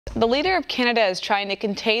The leader of Canada is trying to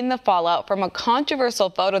contain the fallout from a controversial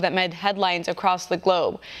photo that made headlines across the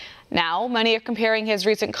globe. Now, many are comparing his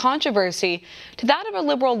recent controversy to that of a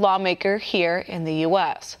Liberal lawmaker here in the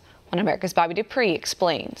U.S. One America's Bobby Dupree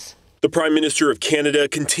explains. The Prime Minister of Canada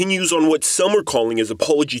continues on what some are calling his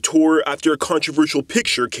apology tour after a controversial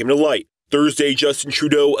picture came to light. Thursday, Justin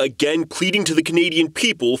Trudeau again pleading to the Canadian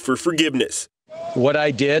people for forgiveness. What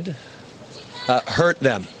I did hurt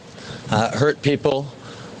them, hurt people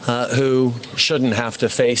who shouldn't have to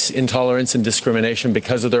face intolerance and discrimination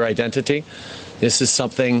because of their identity. This is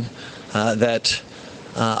something that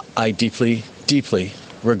I deeply, deeply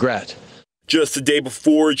regret. Just the day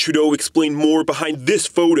before, Trudeau explained more behind this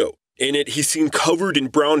photo. In it, he's seen covered in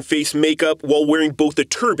brown face makeup while wearing both a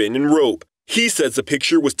turban and robe. He says the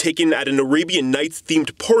picture was taken at an Arabian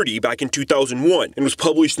Nights-themed party back in 2001 and was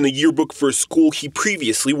published in the yearbook for a school he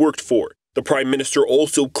previously worked for. The Prime Minister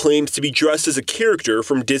also claims to be dressed as a character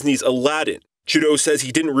from Disney's Aladdin. Trudeau says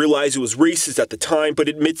he didn't realize it was racist at the time, but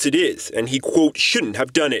admits it is, and he, quote, shouldn't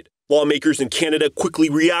have done it. Lawmakers in Canada quickly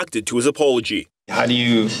reacted to his apology. How do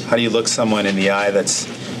you look someone in the eye that's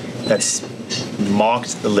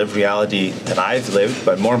mocked the lived reality that I've lived,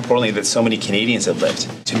 but more importantly, that so many Canadians have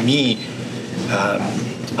lived? To me,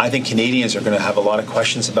 I think Canadians are going to have a lot of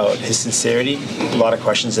questions about his sincerity, a lot of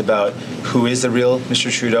questions about who is the real Mr.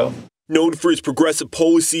 Trudeau. Known for his progressive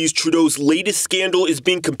policies, Trudeau's latest scandal is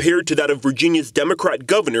being compared to that of Virginia's Democrat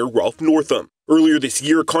Governor Ralph Northam. Earlier this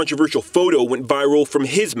year, a controversial photo went viral from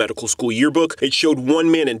his medical school yearbook. It showed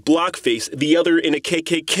one man in blackface, the other in a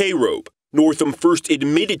KKK robe. Northam first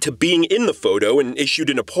admitted to being in the photo and issued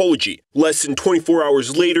an apology. Less than 24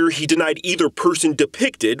 hours later, he denied either person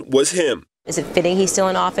depicted was him. Is it fitting he's still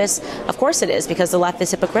in office? Of course it is, because the left is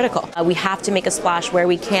hypocritical. We have to make a splash where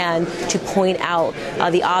we can to point out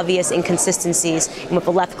the obvious inconsistencies in what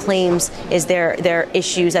the left claims is their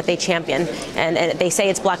issues that they champion. And they say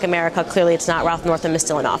it's Black America. Clearly it's not. Ralph Northam is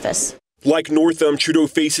still in office. Like Northam, Trudeau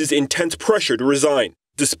faces intense pressure to resign.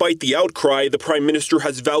 Despite the outcry, the Prime Minister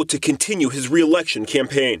has vowed to continue his re-election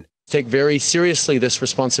campaign. Take very seriously this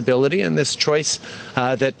responsibility and this choice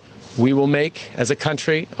that we will make as a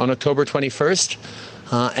country on October 21st.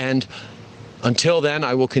 And until then,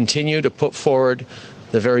 I will continue to put forward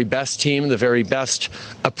the very best team, the very best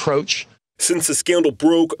approach. Since the scandal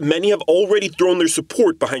broke, many have already thrown their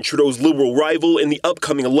support behind Trudeau's Liberal rival in the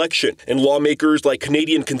upcoming election. And lawmakers like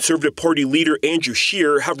Canadian Conservative Party leader Andrew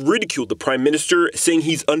Scheer have ridiculed the Prime Minister, saying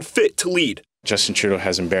he's unfit to lead. Justin Trudeau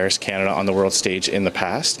has embarrassed Canada on the world stage in the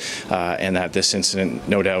past, and that this incident,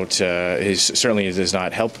 no doubt, certainly does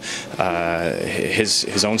not help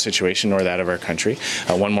his own situation nor that of our country.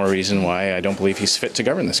 One more reason why I don't believe he's fit to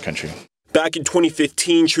govern this country. Back in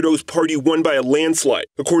 2015, Trudeau's party won by a landslide.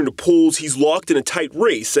 According to polls, he's locked in a tight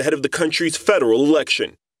race ahead of the country's federal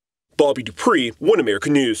election. Bobby Dupree, One America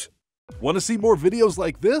News. Want to see more videos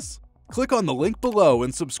like this? Click on the link below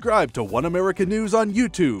and subscribe to One America News on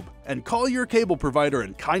YouTube. And call your cable provider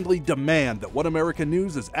and kindly demand that One America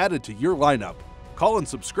News is added to your lineup. Call and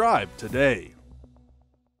subscribe today.